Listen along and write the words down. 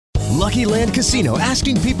Lucky Land Casino,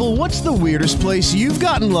 asking people, what's the weirdest place you've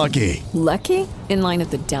gotten lucky? Lucky? In line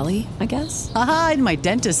at the deli, I guess? Aha, in my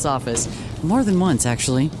dentist's office. More than once,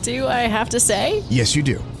 actually. Do I have to say? Yes, you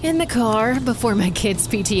do. In the car before my kids'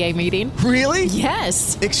 PTA meeting. Really?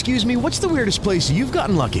 Yes. Excuse me, what's the weirdest place you've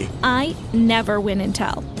gotten lucky? I never win and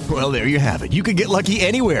tell. Well, there you have it. You can get lucky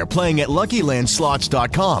anywhere, playing at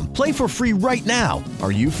LuckyLandSlots.com. Play for free right now.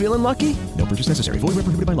 Are you feeling lucky? No purchase necessary. Void where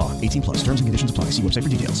prohibited by law. 18 plus. Terms and conditions apply. See website for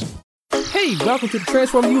details. Hey, welcome to the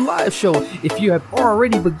Transform You Live Show. If you have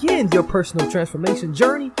already begun your personal transformation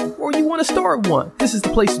journey, or you want to start one, this is the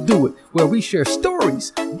place to do it, where we share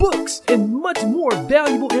stories, books, and much more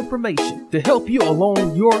valuable information to help you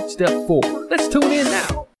along your step forward. Let's tune in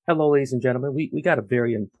now. Hello, ladies and gentlemen. We got a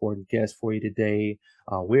very important guest for you today.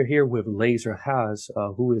 We're here with Laser Haas,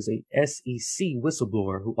 who is a SEC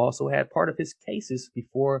whistleblower who also had part of his cases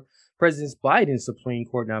before President Biden's Supreme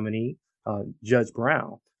Court nominee, Judge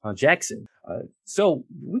Jackson. So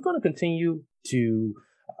we're going to continue to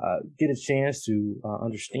get a chance to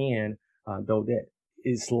understand, though, that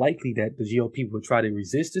it's likely that the GOP will try to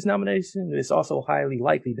resist this nomination. It's also highly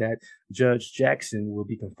likely that Judge Jackson will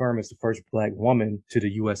be confirmed as the first Black woman to the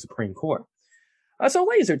U.S. Supreme Court. So,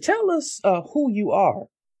 Laser, tell us who you are.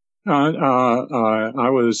 I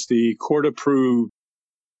was the court-approved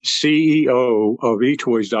CEO of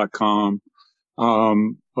eToys.com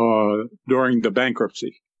during the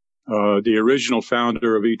bankruptcy. The original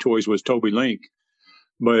founder of eToys was Toby Link,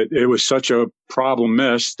 but it was such a problem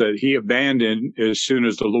mess that he abandoned as soon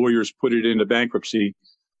as the lawyers put it into bankruptcy,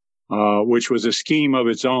 which was a scheme of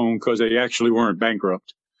its own because they actually weren't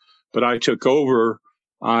bankrupt. But I took over.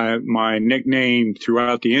 My nickname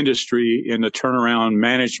throughout the industry in the Turnaround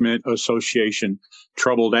Management Association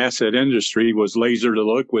troubled asset industry was Laser the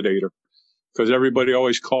Liquidator, because everybody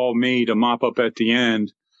always called me to mop up at the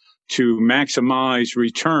end to maximize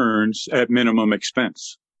returns at minimum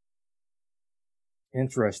expense.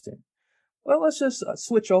 Interesting. Well, let's just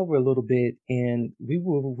switch over a little bit, and we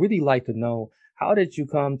would really like to know, how did you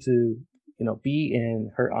come to, be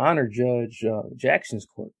in Her Honor Judge Jackson's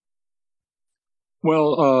court?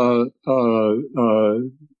 Well,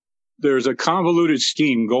 there's a convoluted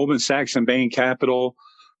scheme. Goldman Sachs and Bain Capital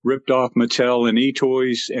ripped off Mattel and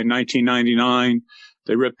eToys in 1999.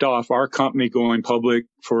 They ripped off our company going public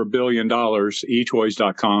for $1 billion,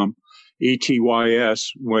 eToys.com, ETYS,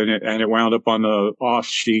 and it wound up on the off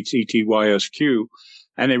sheets, ETYSQ,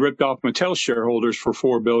 and they ripped off Mattel shareholders for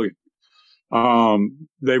 $4 billion.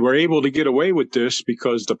 They were able to get away with this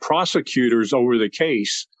because the prosecutors over the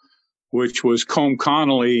case, which was Combe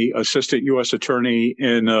Connolly, assistant U.S. attorney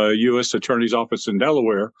in the U.S. Attorney's Office in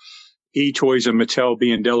Delaware, eToys and Mattel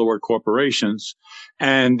being Delaware corporations,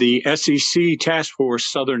 and the SEC Task Force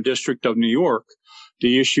Southern District of New York,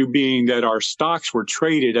 the issue being that our stocks were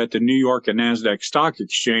traded at the New York and NASDAQ Stock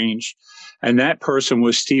Exchange, and that person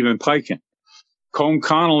was Stephen Piken. Combe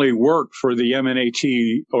Connolly worked for the M&AT,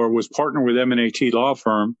 or was partnered with M&AT law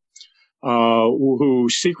firm, who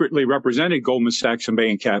secretly represented Goldman Sachs and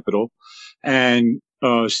Bain Capital. And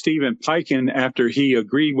Stephen Piken, after he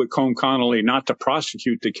agreed with Combe Connolly not to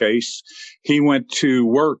prosecute the case, he went to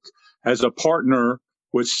work as a partner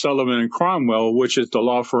with Sullivan and Cromwell, which is the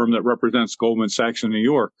law firm that represents Goldman Sachs in New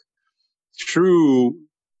York. Through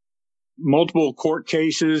multiple court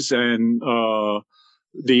cases and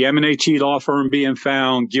the M&AT law firm being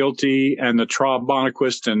found guilty, and the Traub,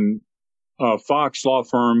 Bonnequist and Fox law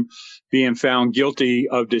firm being found guilty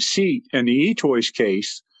of deceit in the eToys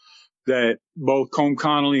case that both Combe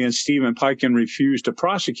Connolly and Stephen Piken refused to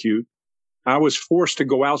prosecute, I was forced to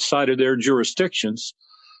go outside of their jurisdictions.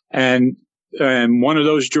 And one of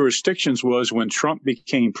those jurisdictions was when Trump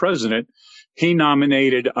became president, he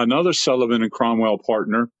nominated another Sullivan and Cromwell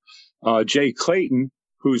partner, Jay Clayton,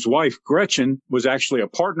 whose wife Gretchen was actually a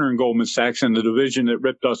partner in Goldman Sachs in the division that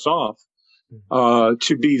ripped us off,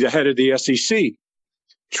 to be the head of the SEC.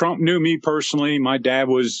 Trump knew me personally. My dad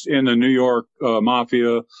was in the New York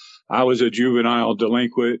mafia. I was a juvenile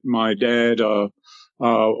delinquent. My dad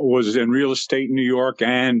was in real estate in New York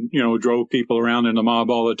and, drove people around in the mob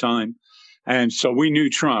all the time. And so we knew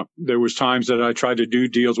Trump. There was times that I tried to do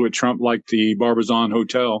deals with Trump, like the Barbizon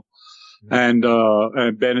Hotel, and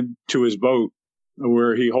been to his boat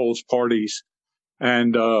where he holds parties.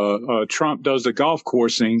 And Trump does the golf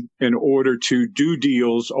coursing in order to do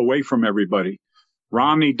deals away from everybody.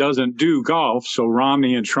 Romney doesn't do golf, so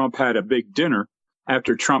Romney and Trump had a big dinner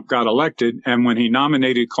after Trump got elected. And when he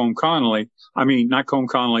nominated Combe Connolly, not Combe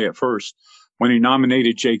Connolly at first, when he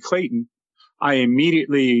nominated Jay Clayton, I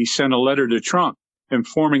immediately sent a letter to Trump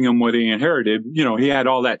informing him what he inherited. You know, he had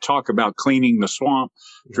all that talk about cleaning the swamp,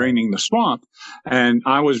 draining the swamp. And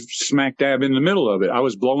I was smack dab in the middle of it. I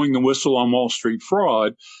was blowing the whistle on Wall Street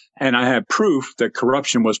fraud, and I had proof that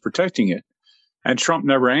corruption was protecting it. And Trump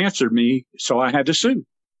never answered me, so I had to sue.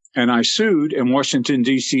 And I sued in Washington,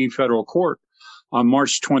 D.C. federal court on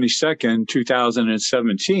March 22nd,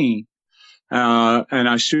 2017. And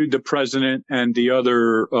I sued the president and the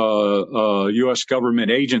other U.S.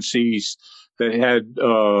 government agencies that had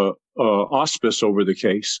auspice over the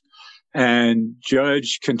case. And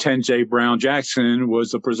Judge Ketanji Brown Jackson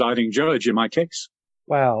was the presiding judge in my case.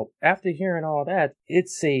 Wow. After hearing all that,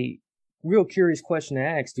 it's a real curious question to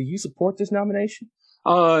ask. Do you support this nomination?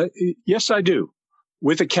 Yes, I do,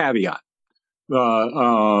 with a caveat.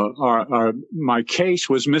 My case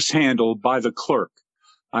was mishandled by the clerk.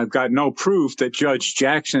 I've got no proof that Judge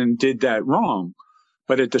Jackson did that wrong,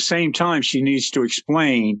 but at the same time, she needs to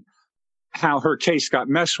explain how her case got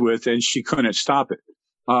messed with and she couldn't stop it.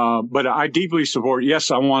 But I deeply support,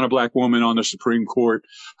 yes, I want a black woman on the Supreme Court.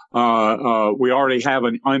 We already have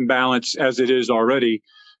an imbalance as it is already.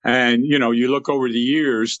 And, you know, you look over the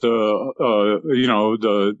years, the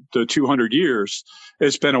 200 years,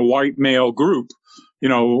 it's been a white male group,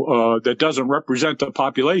 that doesn't represent the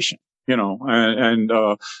population.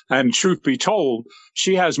 And truth be told,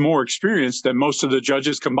 she has more experience than most of the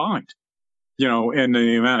judges combined, in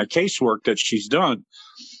the amount of casework that she's done.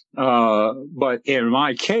 But in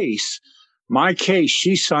my case,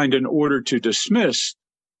 she signed an order to dismiss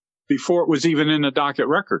before it was even in the docket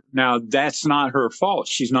record. Now, that's not her fault.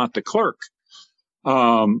 She's not the clerk.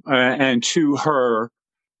 And to her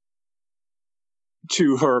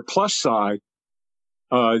plus side,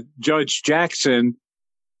 Judge Jackson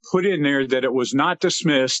put in there that it was not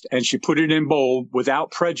dismissed, and she put it in bold without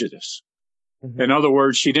prejudice. Mm-hmm. In other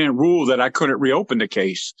words, she didn't rule that I couldn't reopen the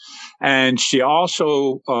case. And she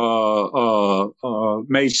also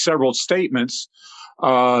made several statements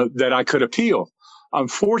that I could appeal.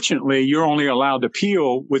 Unfortunately, you're only allowed to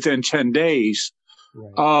appeal within 10 days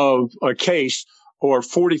of a case, or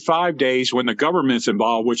 45 days when the government's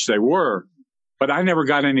involved, which they were. But I never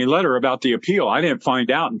got any letter about the appeal. I didn't find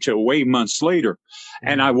out until way months later.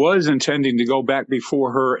 And I was intending to go back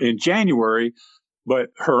before her in January, but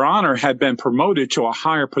Her Honor had been promoted to a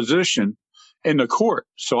higher position in the court.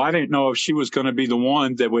 So I didn't know if she was going to be the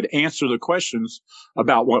one that would answer the questions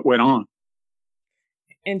about what went on.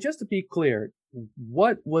 And just to be clear,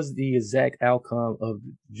 what was the exact outcome of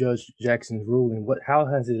Judge Jackson's ruling? How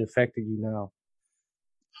has it affected you now?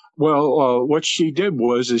 Well, what she did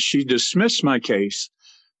is she dismissed my case,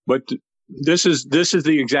 but this is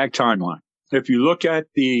the exact timeline. If you look at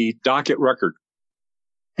the docket record,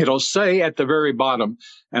 it'll say at the very bottom,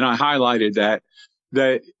 and I highlighted that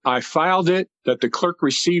I filed it, that the clerk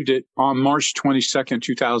received it on March 22nd,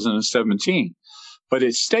 2017. But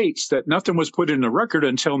it states that nothing was put in the record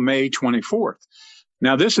until May 24th.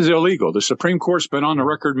 Now, this is illegal. The Supreme Court's been on the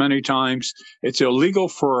record many times. It's illegal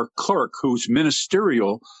for a clerk who's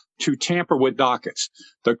ministerial to tamper with dockets.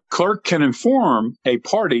 The clerk can inform a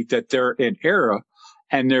party that they're in error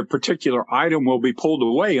and their particular item will be pulled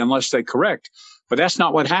away unless they correct. But that's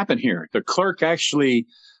not what happened here. The clerk actually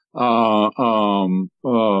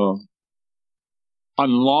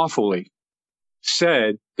unlawfully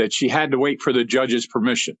said that she had to wait for the judge's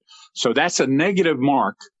permission. So that's a negative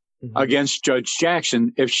mark against Judge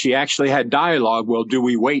Jackson if she actually had dialogue. Well, do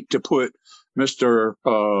we wait to put Mr.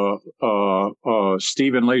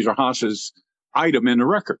 Stephen Laser Haas's item in the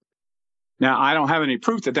record? Now, I don't have any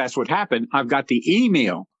proof that that's what happened. I've got the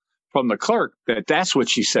email from the clerk that that's what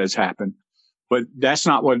she says happened, but that's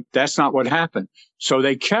not what happened. So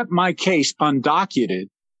they kept my case undocketed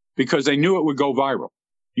because they knew it would go viral.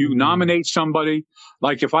 You nominate somebody,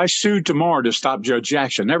 like if I sued tomorrow to stop Judge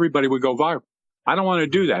Jackson, everybody would go viral. I don't want to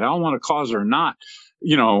do that. I don't want to cause her not,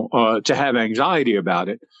 to have anxiety about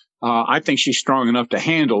it. I think she's strong enough to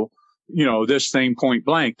handle, this thing point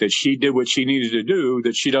blank, that she did what she needed to do,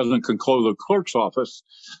 that she doesn't conclude the clerk's office.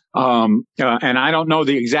 And I don't know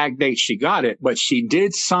the exact date she got it, but she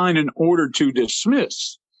did sign an order to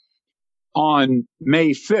dismiss on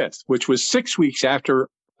May 5th, which was 6 weeks after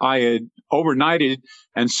I had overnighted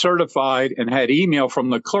and certified and had email from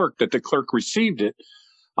the clerk that the clerk received it,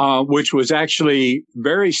 which was actually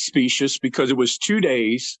very specious because it was 2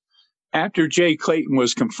 days after Jay Clayton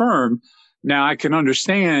was confirmed. Now, I can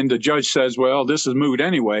understand the judge says, well, this is moot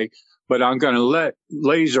anyway, but I'm going to let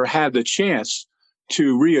Laser have the chance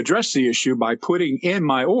to readdress the issue by putting in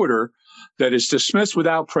my order that it's dismissed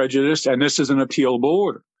without prejudice, and this is an appealable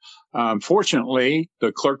order. Fortunately,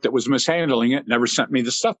 the clerk that was mishandling it never sent me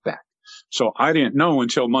the stuff back. So I didn't know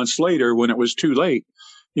until months later when it was too late,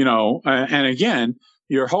 and again,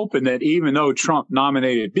 you're hoping that even though Trump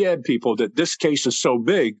nominated bad people, that this case is so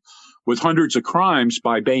big with hundreds of crimes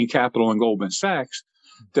by Bain Capital and Goldman Sachs,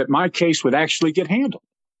 that my case would actually get handled,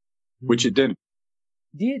 which it didn't.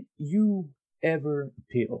 Did you ever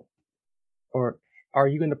appeal? Or are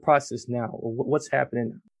you in the process now? Or what's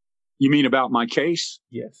happening? You mean about my case?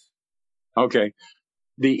 Yes. Okay.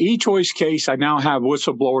 The eToys case, I now have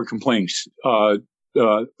whistleblower complaints,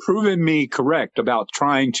 proven me correct about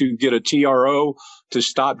trying to get a TRO to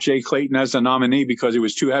stop Jay Clayton as a nominee because he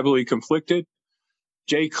was too heavily conflicted.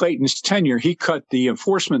 Jay Clayton's tenure, he cut the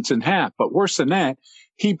enforcements in half, but worse than that,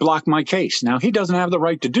 he blocked my case. Now, he doesn't have the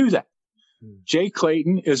right to do that. Jay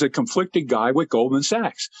Clayton is a conflicted guy with Goldman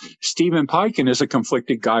Sachs. Stephen Piken is a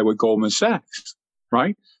conflicted guy with Goldman Sachs,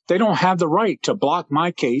 right? They don't have the right to block my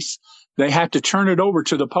case. They have to turn it over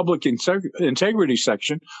to the public integrity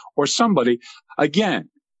section or somebody. Again,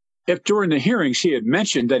 if during the hearings he had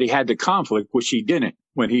mentioned that he had the conflict, which he didn't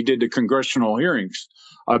when he did the congressional hearings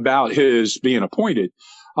about his being appointed,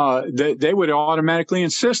 they would have automatically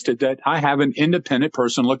insisted that I have an independent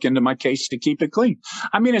person look into my case to keep it clean.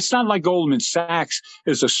 I mean, it's not like Goldman Sachs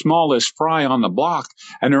is the smallest fry on the block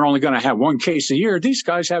and they're only going to have one case a year. These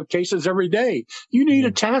guys have cases every day. You need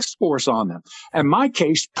a task force on them. And my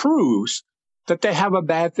case proves that they have a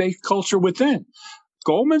bad faith culture within.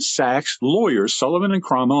 Goldman Sachs lawyers, Sullivan and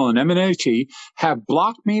Cromwell and M&AT, have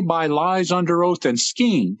blocked me by lies under oath and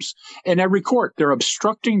schemes in every court. They're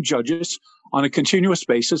obstructing judges on a continuous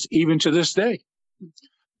basis, even to this day.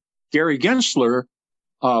 Gary Gensler,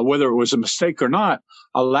 whether it was a mistake or not,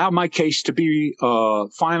 allowed my case to be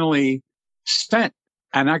finally sent,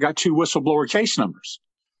 and I got 2 whistleblower case numbers.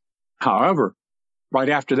 However, right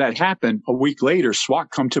after that happened, a week later, SWAT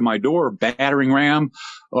come to my door, battering ram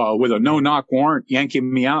with a no-knock warrant,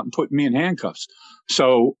 yanking me out and putting me in handcuffs.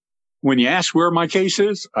 So when you ask where my case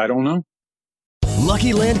is, I don't know.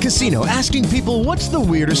 Lucky Land Casino, asking people, what's the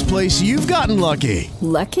weirdest place you've gotten lucky?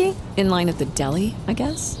 Lucky? In line at the deli, I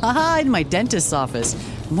guess? Aha, in my dentist's office.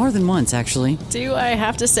 More than once, actually. Do I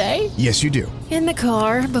have to say? Yes, you do. In the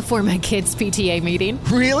car before my kids' PTA meeting.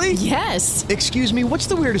 Really? Yes. Excuse me, what's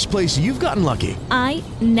the weirdest place you've gotten lucky? I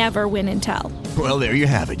never win and tell. Well, there you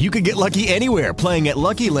have it. You can get lucky anywhere, playing at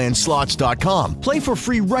LuckyLandSlots.com. Play for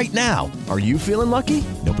free right now. Are you feeling lucky?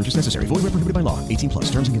 No purchase necessary. Void where prohibited by law. 18+.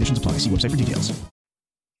 Terms and conditions apply. See website for details.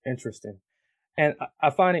 Interesting. And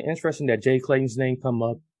I find it interesting that Jay Clayton's name come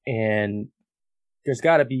up, and there's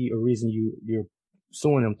got to be a reason you're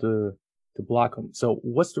suing him to block him. So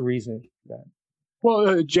what's the reason for that?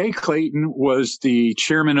 Well, Jay Clayton was the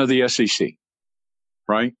chairman of the SEC,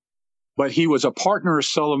 right? But he was a partner of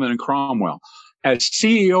Sullivan and Cromwell. As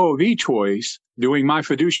CEO of eToys, doing my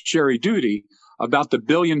fiduciary duty about the $1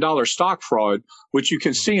 billion stock fraud, which you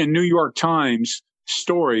can see in New York Times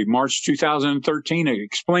story, March 2013, it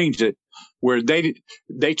explains it, where they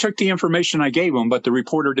took the information I gave them, but the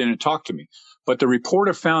reporter didn't talk to me. But the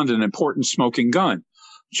reporter found an important smoking gun.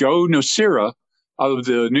 Joe Nocera of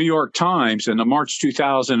the New York Times in the March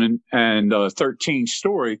 2013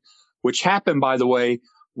 story, which happened, by the way,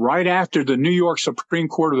 right after the New York Supreme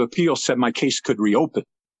Court of Appeals said my case could reopen.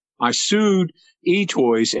 I sued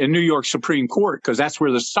eToys in New York Supreme Court because that's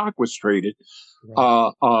where the stock was traded.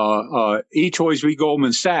 eToys v.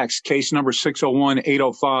 Goldman Sachs, case number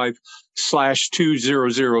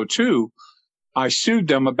 601-805/2002. I sued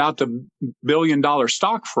them about the $1 billion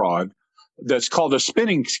stock fraud that's called a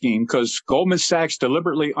spinning scheme because Goldman Sachs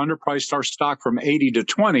deliberately underpriced our stock from 80 to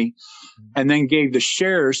 20 and then gave the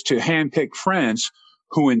shares to handpicked friends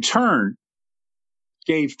who in turn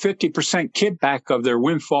gave 50% kickback of their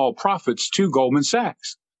windfall profits to Goldman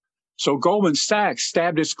Sachs. So Goldman Sachs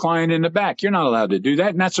stabbed its client in the back. You're not allowed to do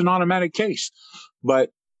that, and that's an automatic case. But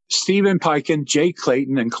Stephen Piken, Jay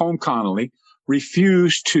Clayton, and Colm Connolly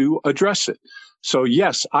refused to address it. So,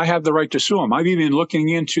 yes, I have the right to sue them. I'm even looking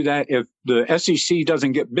into that if the SEC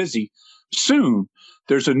doesn't get busy soon.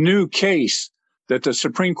 There's a new case that the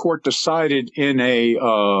Supreme Court decided in a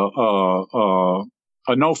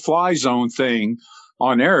no-fly zone thing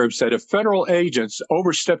on Arabs that if federal agents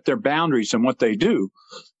overstep their boundaries in what they do,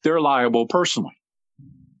 they're liable personally.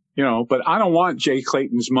 But I don't want Jay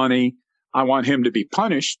Clayton's money. I want him to be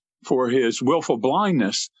punished for his willful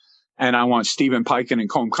blindness. And I want Stephen Piken and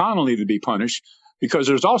Colm Connolly to be punished because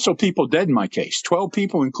there's also people dead in my case, 12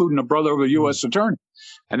 people, including a brother of a U.S. attorney.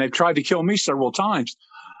 And they've tried to kill me several times,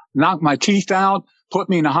 knocked my teeth out, put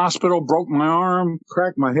me in the hospital, broke my arm,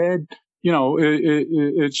 cracked my head.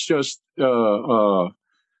 It's just,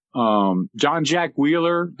 John Jack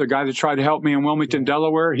Wheeler, the guy that tried to help me in Wilmington,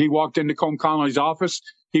 Delaware, he walked into Combe Connolly's office.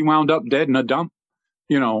 He wound up dead in a dump.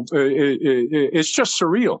 It's just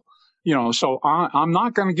surreal. So I'm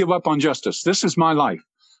not going to give up on justice. This is my life.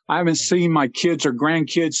 I haven't seen my kids or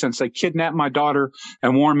grandkids since they kidnapped my daughter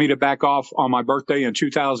and warned me to back off on my birthday in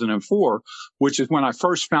 2004, which is when I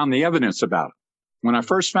first found the evidence about it. When I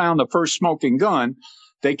first found the first smoking gun,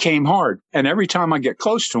 they came hard. And every time I get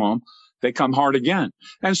close to them, they come hard again.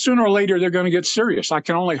 And sooner or later, they're going to get serious. I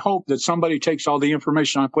can only hope that somebody takes all the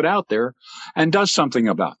information I put out there and does something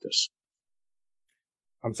about this.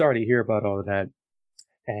 I'm sorry to hear about all of that.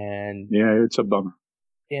 And yeah, it's a bummer.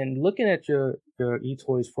 And looking at your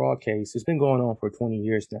eToys fraud case, it's been going on for 20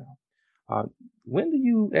 years now. When do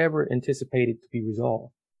you ever anticipate it to be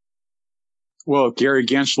resolved? Well, if Gary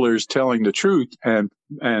Gensler is telling the truth and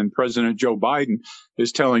President Joe Biden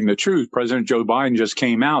is telling the truth, President Joe Biden just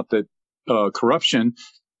came out that corruption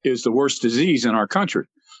is the worst disease in our country,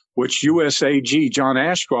 which USAG John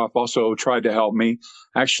Ashcroft also tried to help me,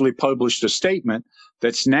 actually published a statement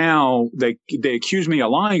that's now, they accuse me of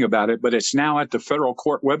lying about it, but it's now at the federal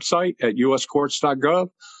court website at uscourts.gov,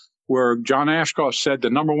 where John Ashcroft said the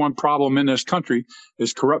number one problem in this country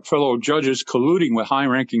is corrupt fellow judges colluding with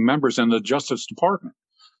high-ranking members in the Justice Department,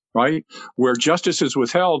 right? Where justice is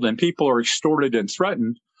withheld and people are extorted and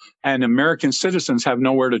threatened, and American citizens have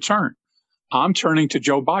nowhere to turn. I'm turning to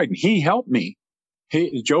Joe Biden. He helped me.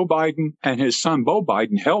 Joe Biden and his son, Beau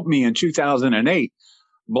Biden, helped me in 2008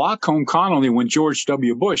 block Combe Connolly when George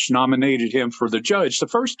W. Bush nominated him for the judge the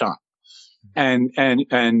first time. And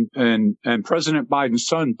President Biden's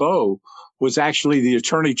son, Beau, was actually the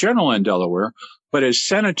attorney general in Delaware, but as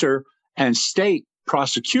senator and state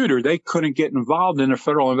prosecutor, they couldn't get involved in a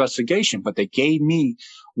federal investigation, but they gave me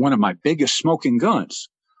one of my biggest smoking guns.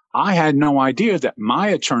 I had no idea that my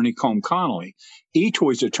attorney, Combe Connolly,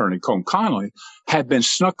 eToys attorney, Combe Connolly, had been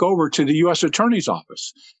snuck over to the U.S. Attorney's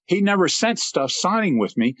Office. He never sent stuff signing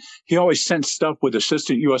with me. He always sent stuff with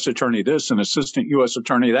assistant U.S. attorney this and assistant U.S.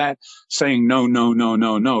 attorney that, saying no, no, no,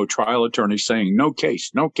 no, no. Trial attorney saying no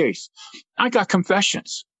case, no case. I got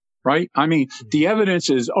confessions, right? I mean, the evidence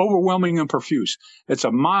is overwhelming and profuse. It's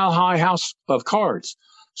a mile-high house of cards.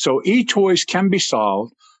 So eToys can be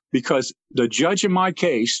solved because the judge in my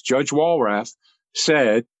case, Judge Walrath,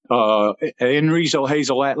 said, in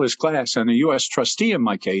Hazel Atlas Glass, and the U.S. trustee in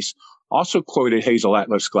my case also quoted Hazel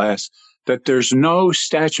Atlas Glass, that there's no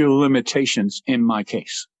statute of limitations in my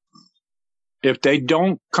case. If they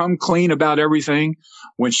don't come clean about everything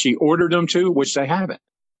when she ordered them to, which they haven't,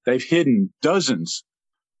 they've hidden dozens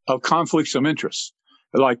of conflicts of interest.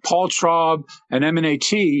 Like Paul Traub and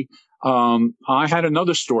M&AT, I had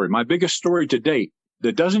another story, my biggest story to date,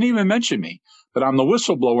 that doesn't even mention me, but I'm the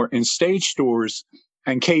whistleblower in Stage Stores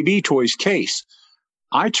and KB Toys case.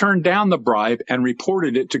 I turned down the bribe and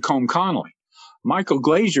reported it to Combe Connolly. Michael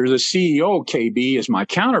Glazier, the CEO of KB, is my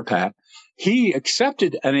counterpart. He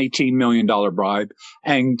accepted an $18 million bribe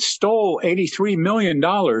and stole $83 million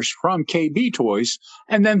from KB Toys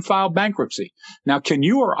and then filed bankruptcy. Now, can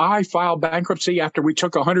you or I file bankruptcy after we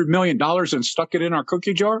took $100 million and stuck it in our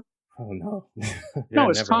cookie jar? Oh, no. No,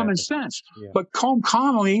 it's common sense. Yeah. But Combe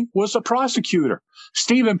Connolly was a prosecutor.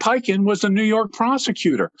 Stephen Piken was the New York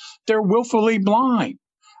prosecutor. They're willfully blind.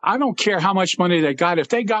 I don't care how much money they got. If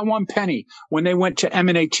they got one penny when they went to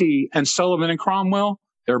M&AT and Sullivan and Cromwell,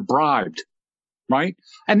 they're bribed, right?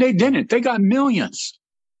 And they didn't. They got millions,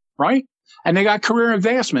 right? And they got career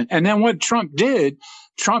advancement. And then what Trump did,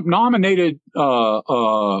 Trump nominated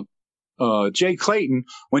Jay Clayton.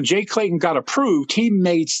 When Jay Clayton got approved, he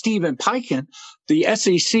made Stephen Piken the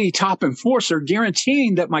SEC top enforcer,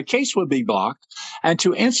 guaranteeing that my case would be blocked. And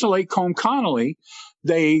to insulate Combe Connolly,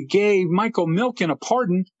 they gave Michael Milken a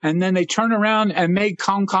pardon, and then they turned around and made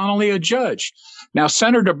Combe Connolly a judge. Now,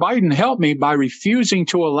 Senator Biden helped me by refusing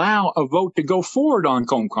to allow a vote to go forward on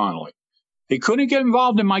Combe Connolly. He couldn't get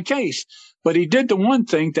involved in my case, but he did the one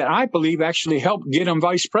thing that I believe actually helped get him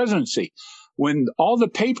vice presidency. When all the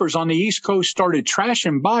papers on the East Coast started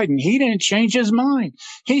trashing Biden, he didn't change his mind.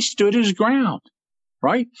 He stood his ground,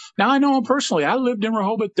 right? Now, I know him personally. I lived in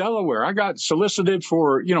Rehoboth, Delaware. I got solicited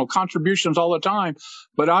for, contributions all the time,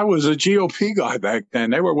 but I was a GOP guy back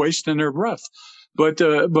then. They were wasting their breath. But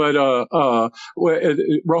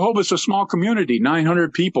Rehoboth's a small community,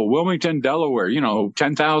 900 people. Wilmington, Delaware,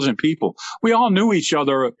 10,000 people. We all knew each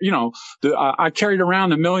other. I carried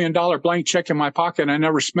around $1 million blank check in my pocket I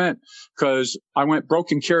never spent because I went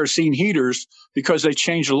broke in kerosene heaters because they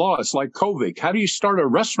changed the law. It's like COVID. How do you start a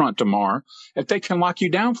restaurant tomorrow if they can lock you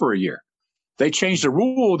down for a year? They changed the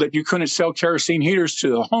rule that you couldn't sell kerosene heaters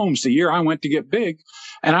to the homes the year I went to get big.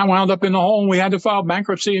 And I wound up in the hole and we had to file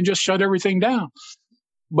bankruptcy and just shut everything down.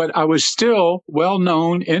 But I was still well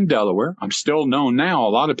known in Delaware. I'm still known now. A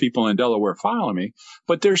lot of people in Delaware follow me,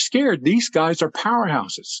 but they're scared. These guys are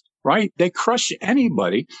powerhouses, right? They crush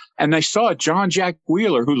anybody. And they saw John Jack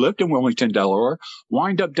Wheeler, who lived in Wilmington, Delaware,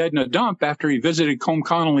 wind up dead in a dump after he visited Combe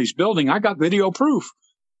Connolly's building. I got video proof.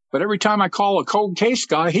 But every time I call a cold case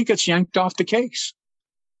guy, he gets yanked off the case.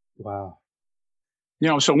 Wow.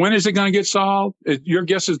 So when is it going to get solved? Your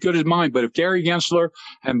guess is as good as mine. But if Gary Gensler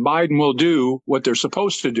and Biden will do what they're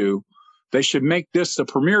supposed to do, they should make this the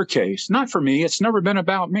premier case. Not for me. It's never been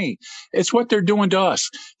about me. It's what they're doing to us.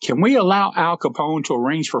 Can we allow Al Capone to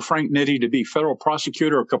arrange for Frank Nitti to be federal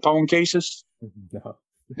prosecutor of Capone cases? No.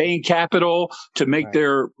 Bain Capital to make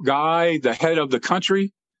their guy the head of the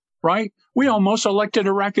country, right? We almost elected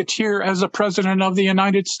a racketeer as the president of the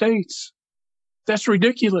United States. That's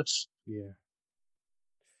ridiculous. Yeah.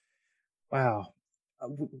 Wow.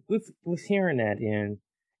 With hearing that, and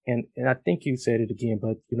I think you said it again,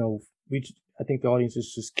 but I think the audience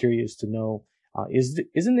is just curious to know: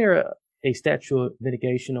 isn't there a statute of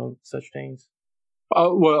mitigation on such things?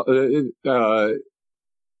 In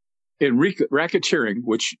racketeering,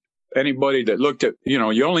 which anybody that looked at,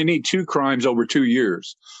 you only need 2 crimes over 2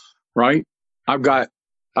 years, right? I've got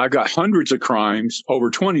hundreds of crimes over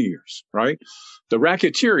 20 years, right? The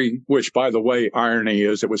racketeering, which, by the way, irony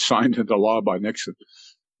is it was signed into law by Nixon,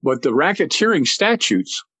 but the racketeering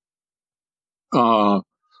statutes, there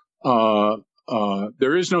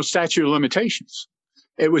is no statute of limitations.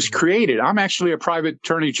 It was created. I'm actually a private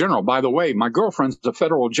attorney general. By the way, my girlfriend's a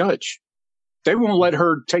federal judge. They won't let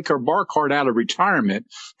her take her bar card out of retirement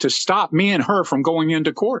to stop me and her from going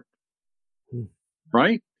into court,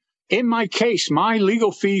 right? In my case, my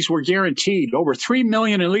legal fees were guaranteed, over $3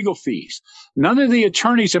 million in legal fees. None of the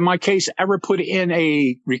attorneys in my case ever put in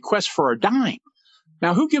a request for a dime.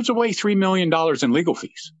 Now, who gives away $3 million in legal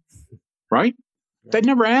fees, right? They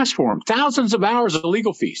never asked for them. Thousands of hours of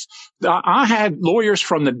legal fees. I had lawyers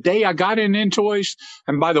from the day I got in eToys.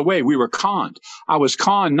 And by the way, we were conned. I was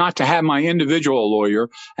conned not to have my individual lawyer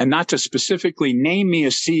and not to specifically name me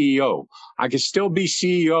as CEO. I could still be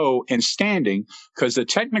CEO and standing because the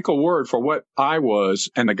technical word for what I was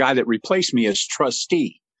and the guy that replaced me is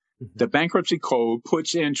trustee. The bankruptcy code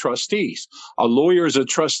puts in trustees. A lawyer is a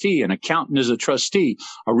trustee. An accountant is a trustee.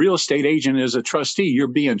 A real estate agent is a trustee. You're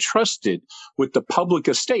being trusted with the public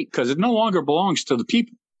estate because it no longer belongs to the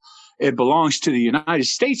people. It belongs to the United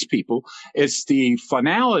States people. It's the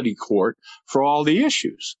finality court for all the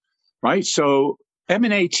issues, right? So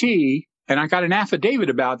M&AT, and I got an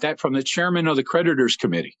affidavit about that from the chairman of the creditors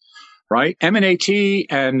committee, right? M&AT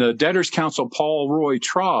and the debtors counsel, Paul Roy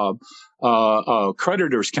Traub,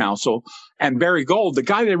 creditors counsel, and Barry Gold, the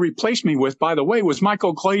guy they replaced me with, by the way, was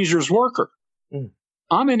Michael Glazer's worker.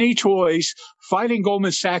 I'm in eToys fighting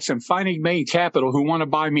Goldman Sachs and fighting Bain Capital who want to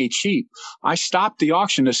buy me cheap. I stopped the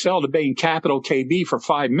auction to sell to Bain Capital KB for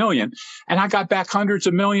 $5 million, and I got back hundreds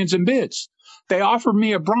of millions in bids. They offered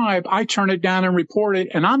me a bribe. I turned it down and reported,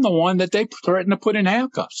 and I'm the one that they threatened to put in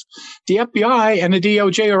handcuffs. The FBI and the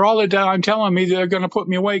DOJ are all the time telling me they're going to put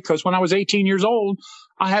me away because when I was 18 years old,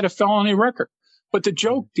 I had a felony record. But the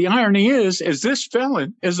joke, the irony is this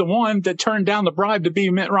felon is the one that turned down the bribe to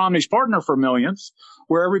be Mitt Romney's partner for millions,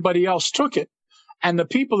 where everybody else took it. And the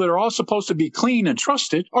people that are all supposed to be clean and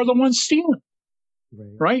trusted are the ones stealing,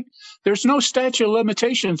 right? There's no statute of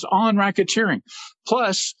limitations on racketeering.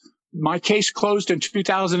 Plus, my case closed in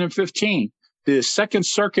 2015. The Second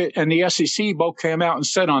Circuit and the SEC both came out and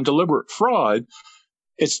said on deliberate fraud,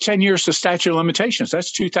 it's 10 years to statute of limitations.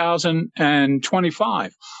 That's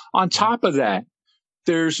 2025. On top of that,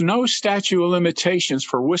 there's no statute of limitations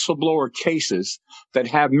for whistleblower cases that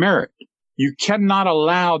have merit. You cannot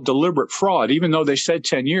allow deliberate fraud, even though they said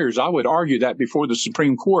 10 years. I would argue that before the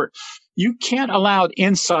Supreme Court. You can't allow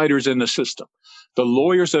insiders in the system, the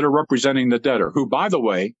lawyers that are representing the debtor, who, by the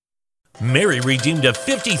way, Mary redeemed a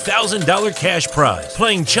 $50,000 cash prize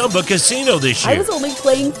playing Chumba Casino this year. I was only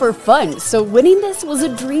playing for fun, so winning this was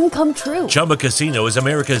a dream come true. Chumba Casino is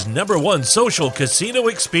America's #1 social casino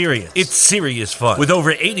experience. It's serious fun. With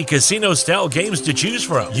over 80 casino-style games to choose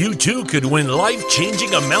from, you too could win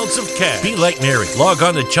life-changing amounts of cash. Be like Mary. Log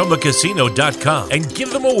on to ChumbaCasino.com and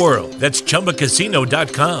give them a whirl. That's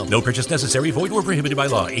ChumbaCasino.com. No purchase necessary. Void where prohibited by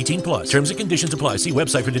law. 18+. Terms and conditions apply. See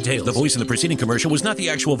website for details. The voice in the preceding commercial was not the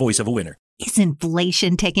actual voice of a winner. Is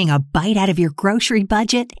inflation taking a bite out of your grocery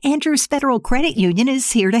budget? Andrews Federal Credit Union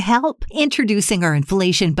is here to help. Introducing our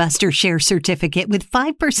Inflation Buster Share Certificate with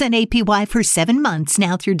 5% APY for 7 months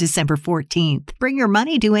now through December 14th. Bring your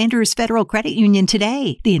money to Andrews Federal Credit Union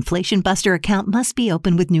today. The Inflation Buster account must be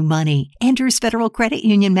open with new money. Andrews Federal Credit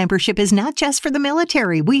Union membership is not just for the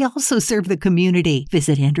military. We also serve the community.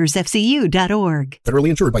 Visit andrewsfcu.org. Federally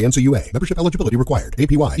insured by NCUA. Membership eligibility required.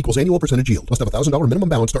 APY equals annual percentage yield. Must have $1,000 minimum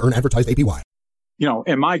balance to earn advertised APY. You know,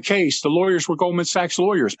 in my case, the lawyers were Goldman Sachs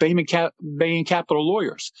lawyers, Bain Capital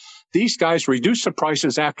lawyers. These guys reduced the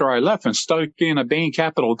prices after I left and stuck in a Bain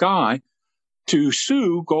Capital guy to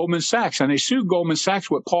sue Goldman Sachs. And they sued Goldman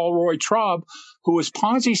Sachs with Paul Roy Traub, who was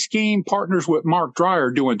Ponzi scheme partners with Mark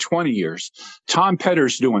Dreyer doing 20 years. Tom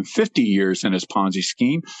Petters doing 50 years in his Ponzi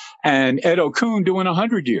scheme, and Ed O'Kuhn doing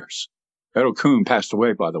 100 years. Ed O'Kuhn passed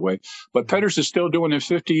away, by the way, but Petters is still doing it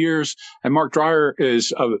 50 years, and Mark Dreyer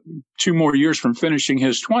is 2 more years from finishing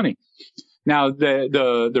his 20. Now,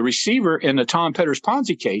 the receiver in the Tom Petters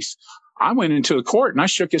Ponzi case, I went into the court and I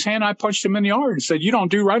shook his hand. I punched him in the arm and said, "You don't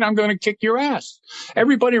do right, I'm going to kick your ass."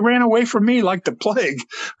 Everybody ran away from me like the plague,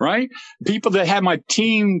 right? People that had my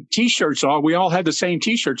team T-shirts on, we all had the same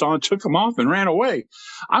T-shirts on, took them off and ran away.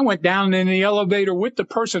 I went down in the elevator with the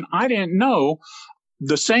person I didn't know,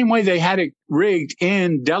 the same way they had it rigged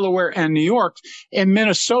in Delaware and New York. In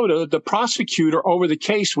Minnesota, the prosecutor over the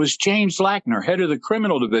case was James Lackner, head of the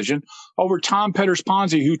criminal division, over Tom Petters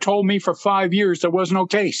Ponzi, who told me for 5 years there was no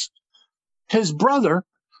case. His brother,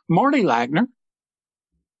 Marty Lackner,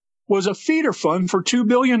 was a feeder fund for $2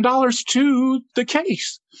 billion to the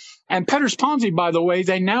case. And Petters Ponzi, by the way,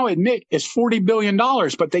 they now admit is $40 billion,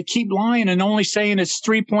 but they keep lying and only saying it's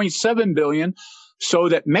 $3.7 billion. So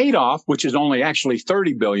that Madoff, which is only actually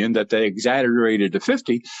 $30 billion that they exaggerated to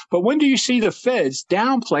 50. But when do you see the feds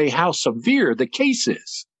downplay how severe the case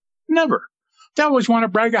is? Never. They always want to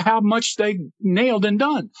brag about how much they nailed and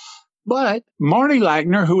done. But Marty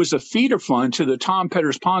Lackner, who was a feeder fund to the Tom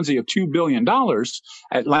Petters Ponzi of $2 billion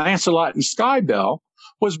at Lancelot and Skybell,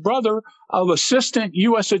 was brother of Assistant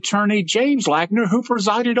U.S. Attorney James Lackner, who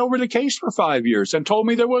presided over the case for 5 years and told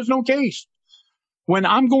me there was no case. When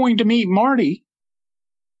I'm going to meet Marty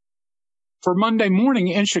for Monday morning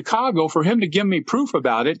in Chicago for him to give me proof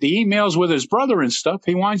about it, the emails with his brother and stuff,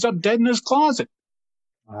 he winds up dead in his closet.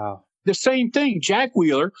 Wow. The same thing, Jack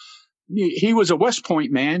Wheeler. He was a West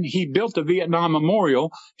Point man. He built the Vietnam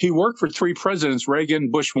Memorial. He worked for 3 presidents,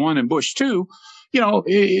 Reagan, Bush 1, and Bush 2. You know,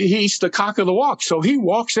 he's the cock of the walk. So he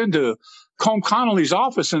walks into Combe Connolly's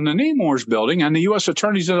office in the Nemours building and the U.S.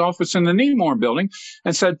 Attorney's office in the Nemours building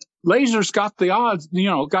and said, "Laser's got the odds,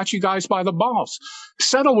 got you guys by the balls.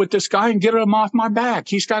 Settle with this guy and get him off my back.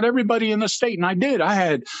 He's got everybody in the state." And I did. I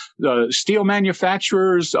had steel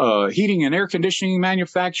manufacturers, heating and air conditioning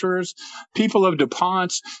manufacturers, people of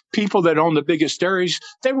DuPont's, people that own the biggest dairies.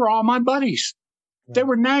 They were all my buddies. They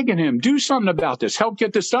were nagging him, "Do something about this. Help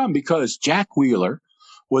get this done," because Jack Wheeler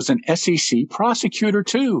was an SEC prosecutor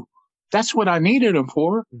too. That's what I needed him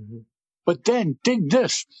for. Mm-hmm. But then dig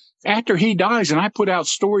this. After he dies and I put out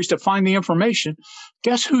stories to find the information,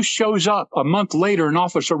 guess who shows up a month later and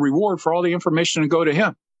offers a reward for all the information to go to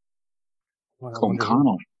him? Combe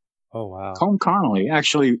Connolly. Oh, wow. Combe Connolly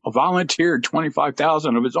actually volunteered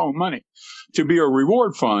 $25,000 of his own money to be a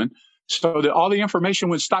reward fund so that all the information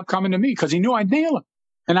would stop coming to me because he knew I'd nail him.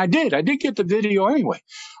 And I did. I did get the video anyway.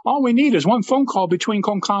 All we need is one phone call between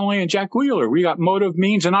Combe Connolly and Jack Wheeler. We got motive,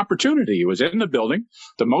 means, and opportunity. He was in the building.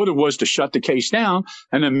 The motive was to shut the case down.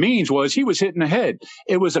 And the means was he was hitting the head.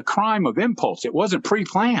 It was a crime of impulse. It wasn't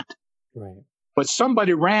pre-planned. Right. But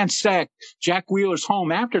somebody ransacked Jack Wheeler's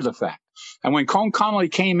home after the fact. And when Combe Connolly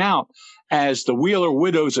came out as the Wheeler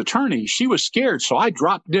widow's attorney, she was scared. So I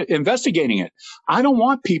dropped investigating it. I don't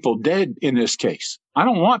want people dead in this case. I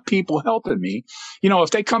don't want people helping me.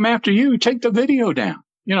 If they come after you, take the video down.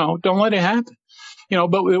 Don't let it happen.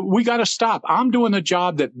 But we got to stop. I'm doing the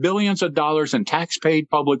job that billions of dollars in tax-paid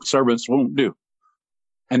public servants won't do.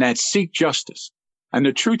 And that's seek justice. And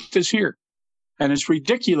the truth is here. And it's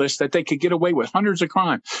ridiculous that they could get away with hundreds of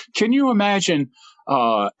crimes. Can you imagine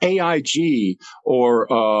AIG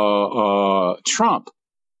or Trump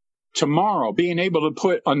tomorrow being able to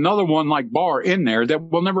put another one like Barr in there that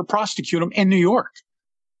will never prosecute him in New York?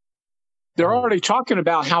 They're already talking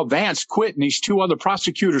about how Vance quit and these 2 other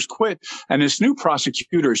prosecutors quit, and this new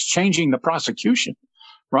prosecutor is changing the prosecution,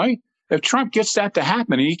 right? If Trump gets that to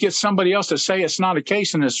happen and he gets somebody else to say it's not a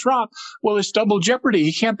case and it's dropped, well, it's double jeopardy.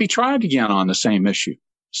 He can't be tried again on the same issue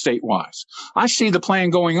state-wise. I see the plan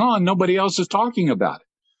going on. Nobody else is talking about it,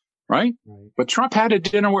 right? But Trump had a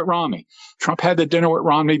dinner with Romney. Trump had the dinner with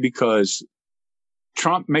Romney because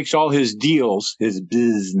Trump makes all his deals, his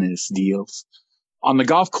business deals, on the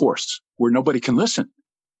golf course where nobody can listen.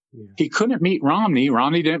 Yeah. He couldn't meet Romney.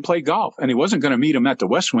 Romney didn't play golf, and he wasn't going to meet him at the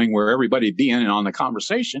West Wing where everybody'd be in and on the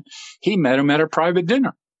conversation. He met him at a private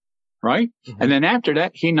dinner, right? Mm-hmm. And then after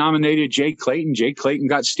that, he nominated Jay Clayton. Jay Clayton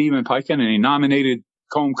got Stephen Piken, and he nominated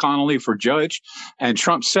Colm Connolly for judge. And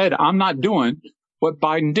Trump said, I'm not doing what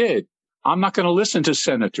Biden did. I'm not going to listen to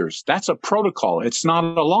senators. That's a protocol. It's not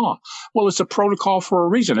a law. Well, it's a protocol for a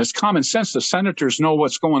reason. It's common sense. The senators know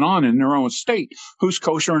what's going on in their own state, who's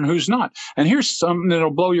kosher and who's not. And here's something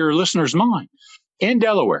that'll blow your listeners' mind. In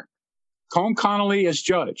Delaware, Colm Connolly is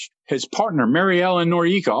judge. His partner, Mary Ellen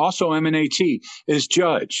Noriega, also M&AT, is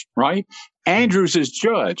judge, right? Andrews is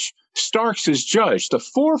judge. Starks is judge. The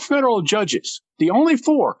 4 federal judges, the only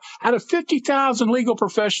 4 out of 50,000 legal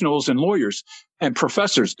professionals and lawyers and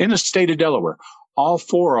professors in the state of Delaware, all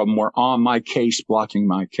 4 of them were on my case, blocking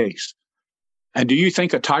my case. And do you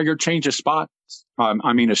think a tiger changes spots?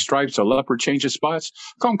 A stripes, a leopard changes spots?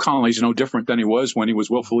 Colm Connolly's no different than he was when he was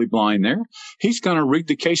willfully blind there. He's going to rig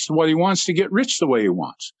the case to what he wants to get rich the way he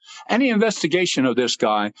wants. Any investigation of this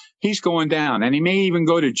guy, he's going down. And he may even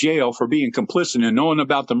go to jail for being complicit in knowing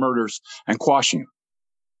about the murders and quashing them.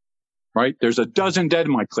 Right? There's a dozen dead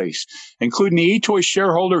in my case, including the eToys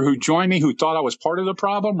shareholder who joined me, who thought I was part of the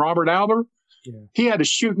problem, Robert Alber. Yeah. He had to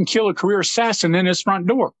shoot and kill a career assassin in his front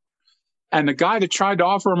door. And the guy that tried to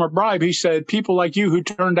offer him a bribe, he said, people like you who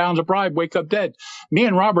turn down the bribe wake up dead. Me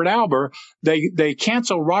and Robert Alber, they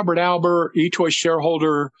canceled Robert Alber, eToys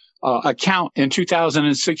shareholder account in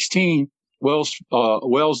 2016.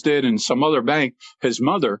 Wells did, and some other bank, his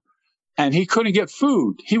mother, and he couldn't get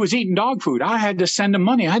food. He was eating dog food. I had to send him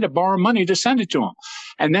money. I had to borrow money to send it to him.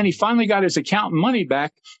 And then he finally got his account and money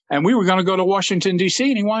back, and we were going to go to Washington, D.C.,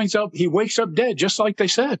 and he wakes up dead, just like they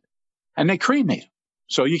said. And they cremate him.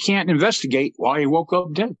 So you can't investigate why he woke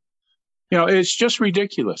up dead. It's just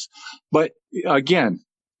ridiculous. But again,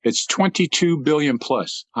 it's 22 billion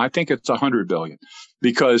plus. I think it's 100 billion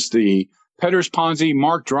because the Petters Ponzi,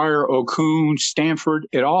 Mark Dreyer, Okun, Stanford,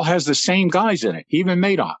 it all has the same guys in it, even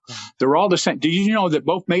Madoff. They're all the same. Did you know that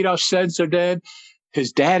both Madoff's sons are dead?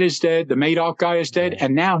 His dad is dead. The Madoff guy is dead.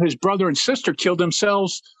 And now his brother and sister killed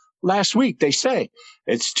themselves last week. They say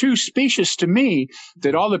it's too specious to me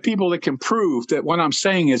that all the people that can prove that what I'm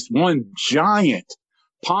saying is one giant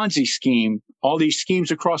Ponzi scheme, all these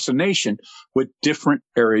schemes across the nation with different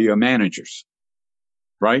area managers,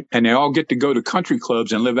 right? And they all get to go to country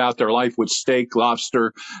clubs and live out their life with steak,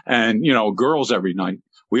 lobster, and, girls every night.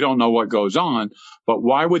 We don't know what goes on, but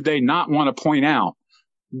why would they not want to point out?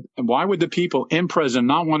 Why would the people in prison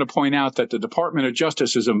not want to point out that the Department of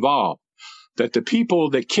Justice is involved? That the people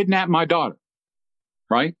that kidnapped my daughter,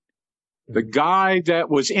 right? The guy that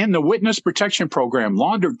was in the witness protection program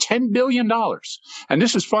laundered $10 billion. And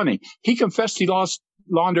this is funny. He confessed he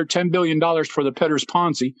laundered $10 billion for the Petters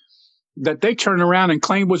Ponzi that they turned around and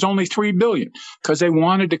claimed was only $3 billion because they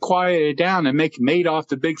wanted to quiet it down and make Madoff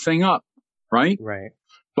the big thing up, right? Right.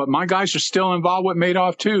 But my guys are still involved with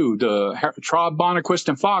Madoff too. The Traub, Bonnequist,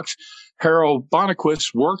 and Fox. Harold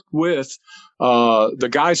Bonnequist worked with the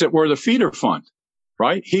guys that were the feeder fund,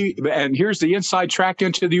 right? And here's the inside track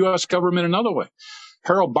into the U.S. government another way.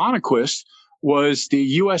 Harold Bonnequist was the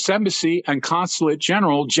U.S. Embassy and Consulate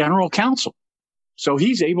General counsel. So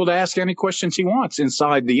he's able to ask any questions he wants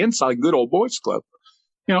inside good old boys club.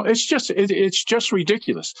 It's just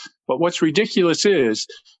ridiculous. But what's ridiculous is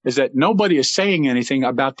that nobody is saying anything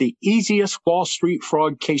about the easiest Wall Street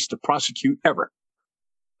fraud case to prosecute ever.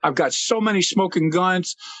 I've got so many smoking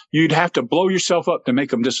guns, you'd have to blow yourself up to make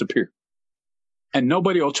them disappear. And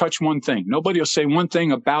nobody will touch one thing. Nobody will say one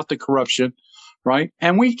thing about the corruption, right?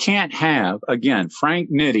 And we can't have, again, Frank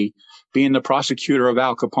Nitti being the prosecutor of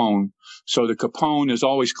Al Capone. So the Capone is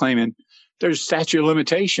always claiming there's statute of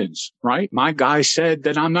limitations, right? My guy said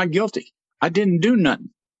that I'm not guilty. I didn't do nothing.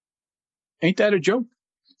 Ain't that a joke?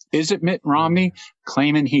 Is it Mitt Romney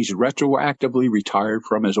claiming he's retroactively retired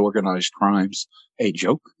from his organized crimes a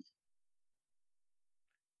joke?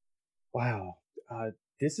 Wow.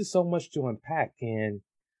 This is so much to unpack. And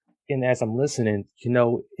as I'm listening,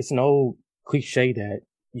 it's an old cliche that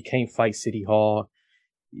you can't fight City Hall.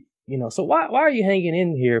 So why are you hanging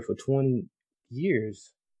in here for 20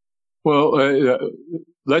 years? Well,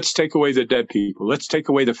 let's take away the dead people. Let's take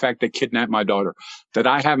away the fact they kidnapped my daughter, that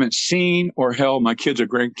I haven't seen or held my kids or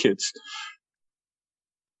grandkids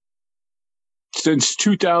since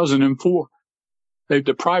 2004. They've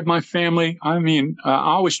deprived my family. I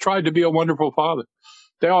always tried to be a wonderful father.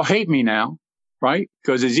 They all hate me now, right?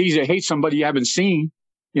 Because it's easy to hate somebody you haven't seen.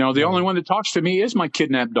 The only one that talks to me is my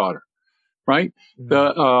kidnapped daughter. right?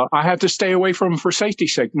 I have to stay away from them for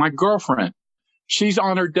safety's sake. My girlfriend, she's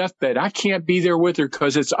on her deathbed. I can't be there with her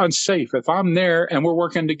because it's unsafe. If I'm there and we're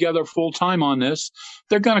working together full time on this,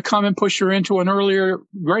 they're going to come and push her into an earlier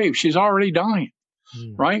grave. She's already dying,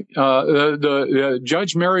 right? The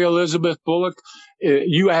Judge Mary Elizabeth Bullock,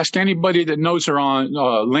 you ask anybody that knows her on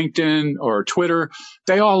LinkedIn or Twitter,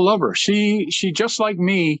 they all love her. She just like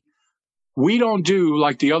me. We don't do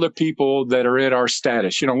like the other people that are at our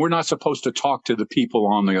status. We're not supposed to talk to the people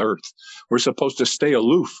on the earth. We're supposed to stay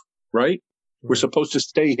aloof, right? We're supposed to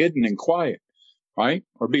stay hidden and quiet, right?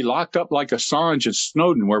 Or be locked up like Assange and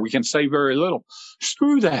Snowden, where we can say very little.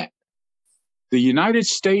 Screw that. The United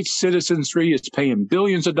States citizenry is paying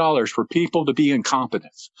billions of dollars for people to be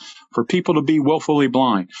incompetent, for people to be willfully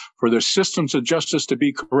blind, for their systems of justice to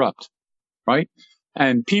be corrupt, right?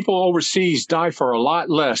 And people overseas die for a lot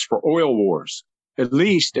less for oil wars. At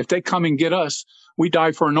least if they come and get us, we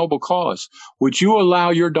die for a noble cause. Would you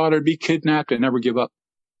allow your daughter to be kidnapped and never give up?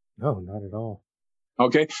 No, not at all.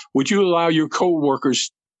 Okay. Would you allow your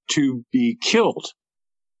co-workers to be killed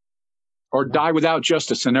or die without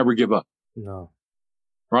justice and never give up? No.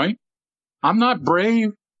 Right? I'm not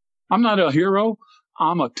brave. I'm not a hero.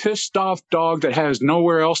 I'm a pissed off dog that has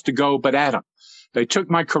nowhere else to go but at them. They took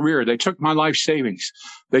my career. They took my life savings.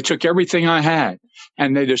 They took everything I had,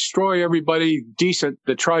 and they destroy everybody decent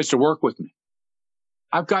that tries to work with me.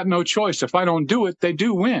 I've got no choice. If I don't do it, they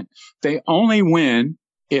do win. They only win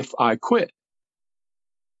if I quit.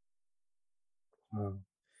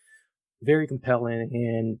 Very compelling.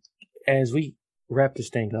 And as we wrap this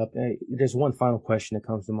thing up, there's one final question that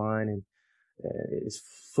comes to mind, and it's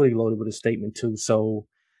fully loaded with a statement too. So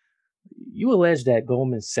you allege that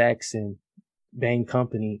Goldman Sachs and Bain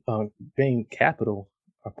Capital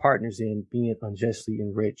are partners in being unjustly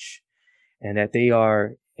enriched, and that they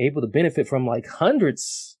are able to benefit from like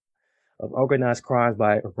hundreds of organized crimes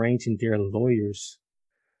by arranging their lawyers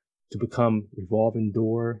to become revolving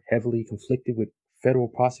door, heavily conflicted with federal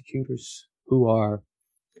prosecutors who are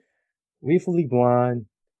willfully blind,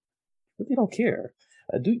 but they don't care.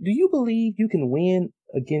 Do you believe you can win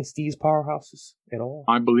against these powerhouses at all?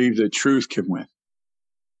 I believe that truth can win.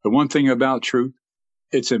 The one thing about truth,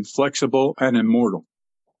 it's inflexible and immortal.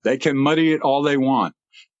 They can muddy it all they want.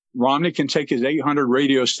 Romney can take his 800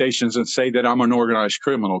 radio stations and say that I'm an organized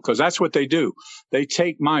criminal, because that's what they do. They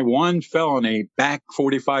take my one felony back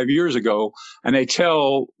 45 years ago and they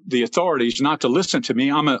tell the authorities not to listen to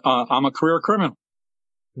me. I'm a career criminal,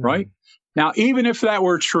 right? Now, even if that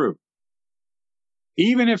were true,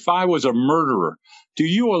 even if I was a murderer, do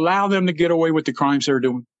you allow them to get away with the crimes they're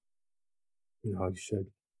doing? No, you should.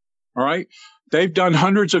 All right. They've done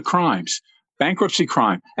hundreds of crimes, bankruptcy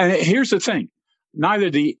crime. And here's the thing. Neither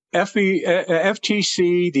the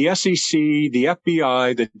FTC, the SEC, the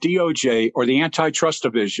FBI, the DOJ, or the Antitrust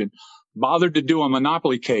Division bothered to do a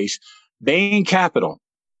monopoly case. Bain Capital.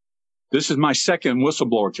 This is my second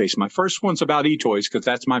whistleblower case. My first one's about eToys because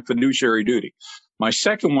that's my fiduciary duty. My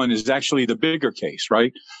second one is actually the bigger case,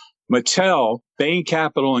 right? Mattel, Bain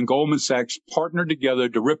Capital, and Goldman Sachs partnered together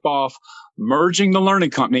to rip off merging the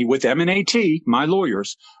learning company with M&AT, my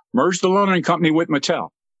lawyers, merged the learning company with Mattel,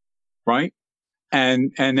 right?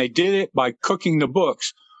 And they did it by cooking the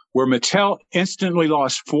books, where Mattel instantly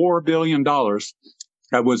lost $4 billion.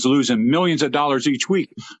 That was losing millions of dollars each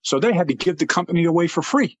week. So they had to give the company away for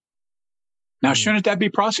free. Now, shouldn't that be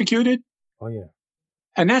prosecuted? Oh, yeah.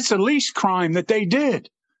 And that's the least crime that they did.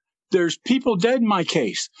 There's people dead in my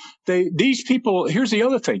case. These people, here's the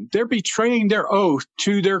other thing. They're betraying their oath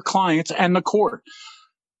to their clients and the court.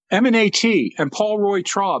 M&AT and Paul Roy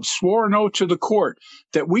Traub swore an oath to the court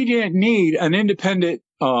that we didn't need an independent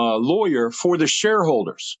lawyer for the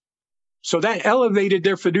shareholders. So that elevated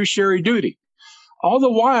their fiduciary duty. All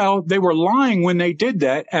the while, they were lying when they did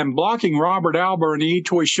that and blocking Robert Alber and the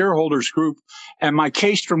eToys shareholders group and my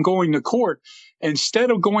case from going to court.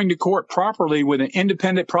 Instead of going to court properly with an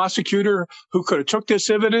independent prosecutor who could have took this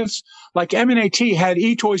evidence, like M&AT had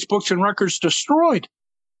eToys books and records destroyed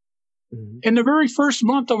in the very first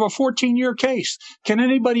month of a 14-year case. Can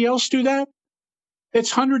anybody else do that?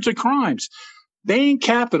 It's hundreds of crimes. Bain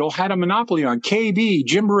Capital had a monopoly on KB,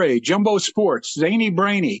 Gymboree, Jumbo Sports, Zany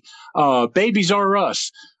Brainy, Babies R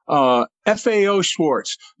Us, FAO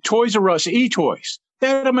Sports, Toys R Us, eToys. They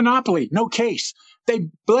had a monopoly, no case. They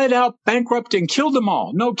bled out, bankrupt, and killed them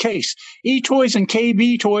all, no case. eToys and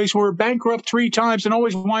KB Toys were bankrupt 3 times and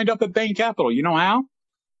always wind up at Bain Capital. You know how?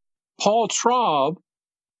 Paul Traub,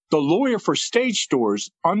 the lawyer for Stage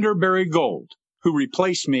Stores under Barry Gold, who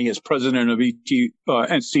replaced me as president of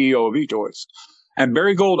and CEO of eToys, and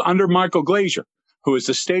Barry Gold under Michael Glazer, who is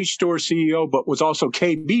the Stage Store CEO, but was also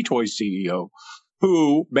eToys CEO,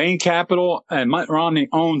 who Bain Capital and Mitt Romney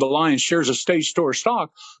owned the lion's shares of Stage Store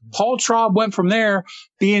stock. Paul Traub went from there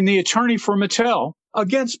being the attorney for Mattel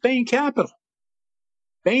against Bain Capital.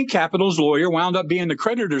 Bain Capital's lawyer wound up being the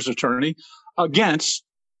creditor's attorney against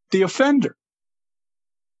the offender.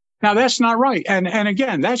 Now that's not right. And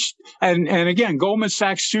again, Goldman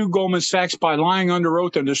Sachs sued Goldman Sachs by lying under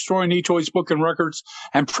oath and destroying eToys book and records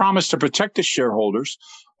and promised to protect the shareholders,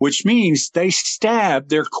 which means they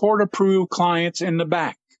stabbed their court-approved clients in the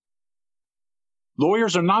back.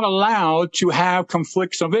 Lawyers are not allowed to have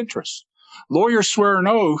conflicts of interest. Lawyers swear an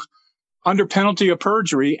oath under penalty of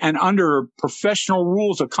perjury and under professional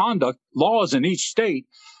rules of conduct, laws in each state,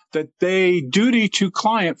 that they duty to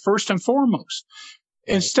client first and foremost.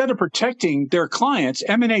 Instead of protecting their clients,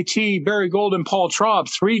 M&AT, Barry Gold, and Paul Traub,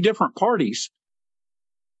 3 different parties,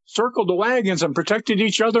 circled the wagons and protected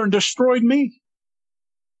each other and destroyed me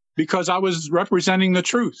because I was representing the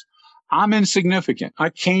truth. I'm insignificant. I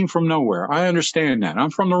came from nowhere. I understand that. I'm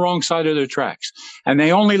from the wrong side of the tracks. And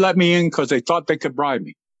they only let me in because they thought they could bribe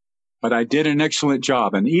me. But I did an excellent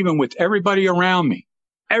job. And even with everybody around me,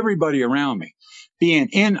 being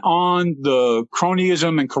in on the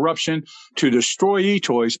cronyism and corruption to destroy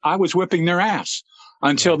eToys, I was whipping their ass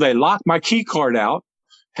until they locked my key card out,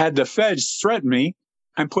 had the feds threaten me,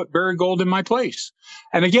 and put Barry Gold in my place.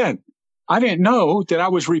 And again, I didn't know that I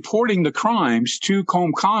was reporting the crimes to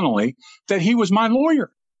Colm Connolly, that he was my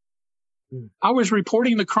lawyer. I was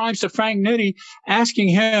reporting the crimes to Frank Nitti, asking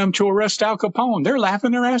him to arrest Al Capone. They're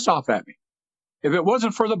laughing their ass off at me. If it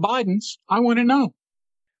wasn't for the Bidens, I wouldn't know.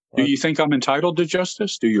 Do you think I'm entitled to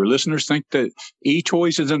justice? Do your listeners think that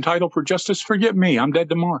eToys is entitled for justice? Forget me. I'm dead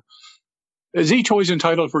tomorrow. Is eToys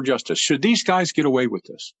entitled for justice? Should these guys get away with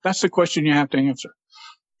this? That's the question you have to answer.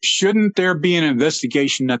 Shouldn't there be an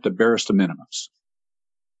investigation at the barest minimums?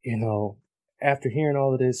 You know, after hearing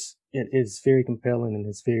all of this, it is very compelling and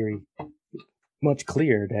it's very much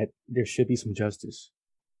clear that there should be some justice.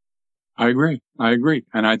 I agree.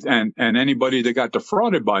 And anybody that got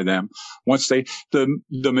defrauded by them, once the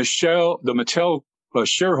Mattel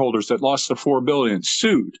shareholders that lost the $4 billion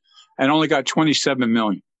sued and only got $27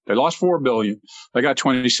 million. They lost $4 billion. They got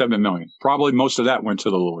 $27 million. Probably most of that went to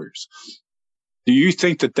the lawyers. Do you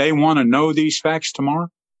think that they want to know these facts tomorrow?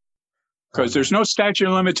 Because there's no statute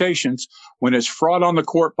of limitations when it's fraud on the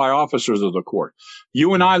court by officers of the court.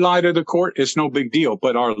 You and I lie to the court, it's no big deal.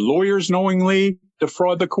 But our lawyers knowingly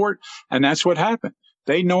defraud the court, and that's what happened.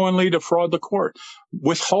 They knowingly defraud the court.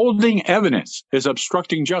 Withholding evidence is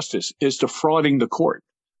obstructing justice, is defrauding the court.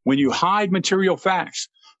 When you hide material facts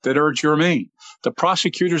that are germane, the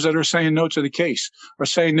prosecutors that are saying no to the case are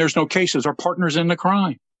saying there's no cases, are partners in the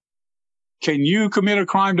crime. Can you commit a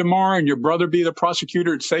crime tomorrow and your brother be the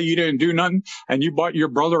prosecutor and say you didn't do nothing and you bought your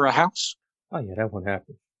brother a house? Oh, yeah, that won't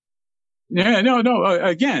happen. Yeah, no.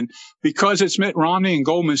 Again, because it's Mitt Romney and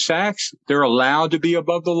Goldman Sachs, they're allowed to be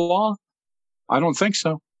above the law? I don't think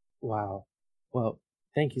so. Wow. Well,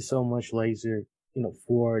 thank you so much, Laser,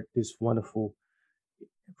 for this wonderful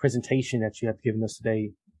presentation that you have given us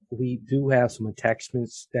today. We do have some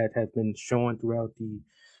attachments that have been shown throughout the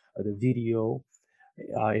video.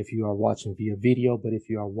 If you are watching via video, but if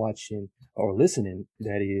you are watching or listening,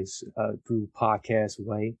 that is, through podcast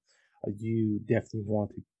way, you definitely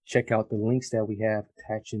want to check out the links that we have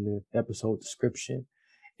attached in the episode description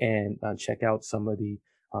and check out some of the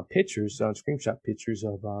pictures, screenshot pictures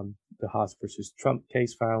of the House versus Trump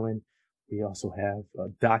case filing. We also have a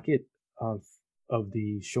docket of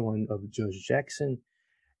the showing of Judge Jackson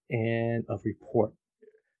and a report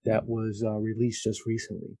that was released just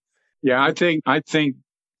recently. Yeah, I think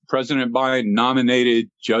President Biden nominated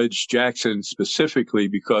Judge Jackson specifically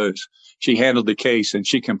because she handled the case and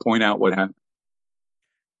she can point out what happened.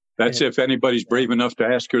 That's if anybody's brave enough to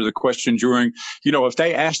ask her the question during, if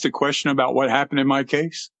they asked a question about what happened in my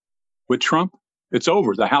case with Trump, it's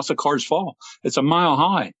over. The house of cards fall. It's a mile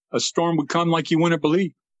high. A storm would come like you wouldn't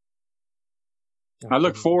believe. I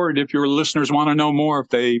look forward, if your listeners want to know more, if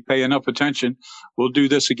they pay enough attention, we'll do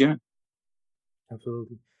this again.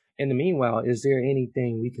 Absolutely. In the meanwhile, is there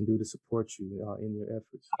anything we can do to support you in your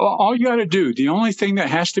efforts? All you got to do, the only thing that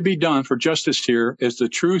has to be done for justice here is the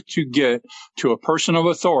truth to get to a person of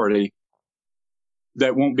authority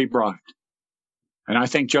that won't be bribed. And I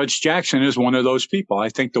think Judge Jackson is one of those people. I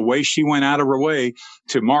think the way she went out of her way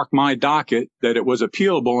to mark my docket, that it was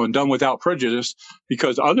appealable and done without prejudice,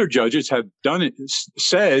 because other judges have done it,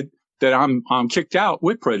 said that I'm kicked out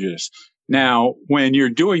with prejudice. Now, when you're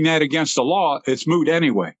doing that against the law, it's moot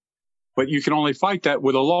anyway. But you can only fight that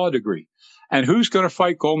with a law degree. And who's going to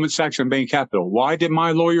fight Goldman Sachs and Bain Capital? Why did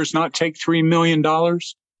my lawyers not take $3 million?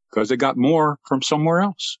 Because they got more from somewhere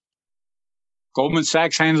else. Goldman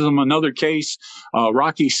Sachs handed them another case,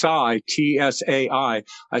 Rocky Tsai, Tsai.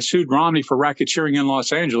 I sued Romney for racketeering in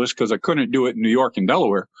Los Angeles because I couldn't do it in New York and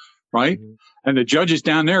Delaware, right? Mm-hmm. And the judges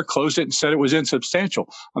down there closed it and said it was insubstantial.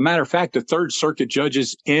 A matter of fact, the Third Circuit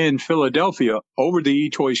judges in Philadelphia over the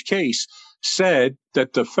eToys case said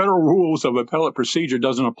that the federal rules of appellate procedure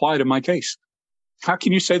doesn't apply to my case. How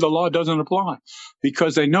can you say the law doesn't apply?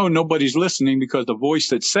 Because they know nobody's listening because the voice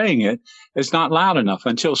that's saying it is not loud enough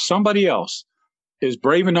until somebody else is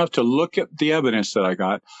brave enough to look at the evidence that I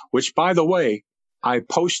got, which, by the way, I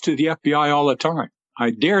post to the FBI all the time.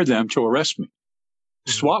 I dare them to arrest me.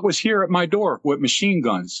 SWAT was here at my door with machine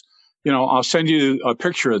guns. You know, I'll send you a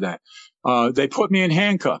picture of that. They put me in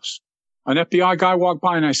handcuffs. An FBI guy walked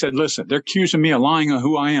by and I said, listen, they're accusing me of lying on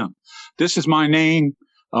who I am. This is my name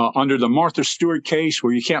under the Martha Stewart case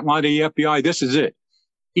where you can't lie to the FBI. This is it.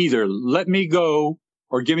 Either let me go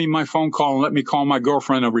or give me my phone call and let me call my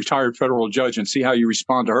girlfriend, a retired federal judge, and see how you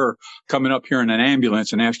respond to her coming up here in an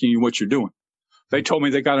ambulance and asking you what you're doing. They told me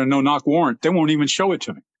they got a no-knock warrant. They won't even show it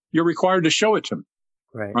to me. You're required to show it to me.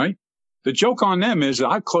 Right? The joke on them is that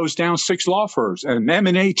I've closed down 6 law firms, and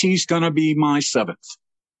M&AT is going to be my 7th.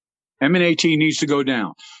 M&AT needs to go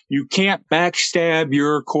down. You can't backstab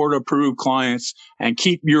your court-approved clients and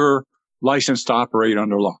keep your license to operate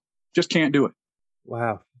under law. Just can't do it.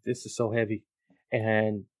 Wow, this is so heavy.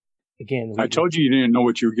 And again, I told you didn't know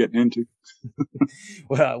what you were getting into.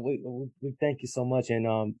 Well, we thank you so much,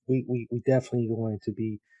 and we definitely going to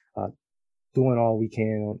be doing all we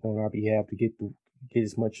can on our behalf to get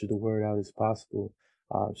as much of the word out as possible,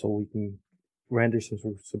 so we can render some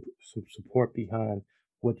support behind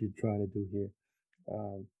what you're trying to do here.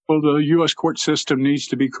 Well, the U.S. court system needs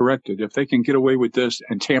to be corrected. If they can get away with this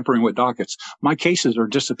and tampering with dockets, my cases are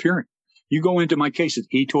disappearing. You go into my cases,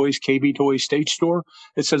 eToys, KB Toys, State Store,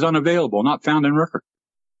 it says unavailable, not found in record.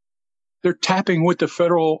 They're tapping with the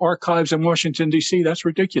federal archives in Washington, D.C. That's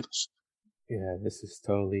ridiculous. Yeah, this is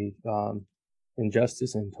totally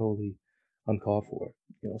injustice and totally uncalled for.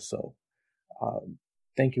 So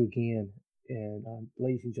thank you again. And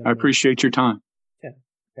ladies and gentlemen, I appreciate your time. Yeah,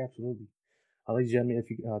 absolutely. Ladies and gentlemen, if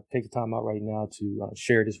you take the time out right now to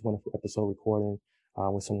share this wonderful episode recording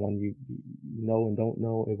with someone you know and don't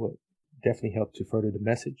know, it would definitely help to further the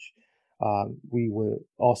message. We would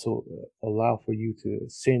also allow for you to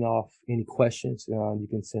send off any questions. You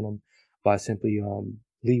can send them by simply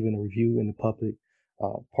leaving a review in the public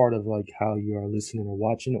part of like how you are listening or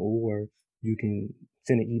watching, or you can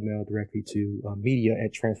send an email directly to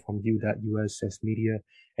media@transformu.us. That's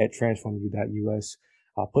media@transformu.us.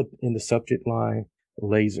 Put in the subject line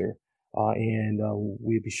laser, and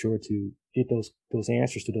we'll be sure to get those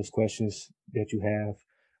answers to those questions that you have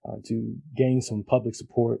to gain some public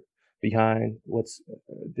support behind what's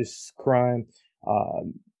this crime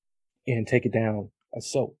and take it down.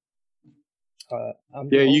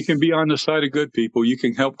 You can be on the side of good people. You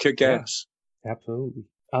can help kick ass. Absolutely.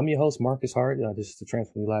 I'm your host, Marcus Hart. This is the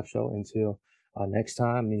Transform Live Show. Until next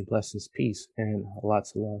time, many blessings, peace, and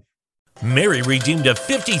lots of love. Mary redeemed a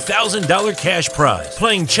 $50,000 cash prize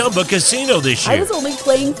playing Chumba Casino this year. I was only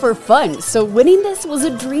playing for fun, so winning this was a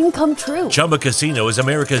dream come true. Chumba Casino is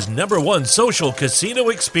America's #1 social casino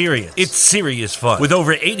experience. It's serious fun. With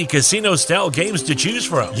over 80 casino-style games to choose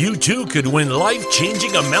from, you too could win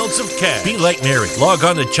life-changing amounts of cash. Be like Mary. Log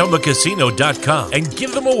on to ChumbaCasino.com and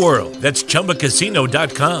give them a whirl. That's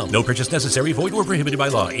ChumbaCasino.com. No purchase necessary. Void where prohibited by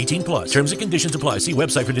law. 18+. Terms and conditions apply. See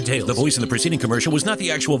website for details. The voice in the preceding commercial was not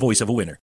the actual voice of a winner.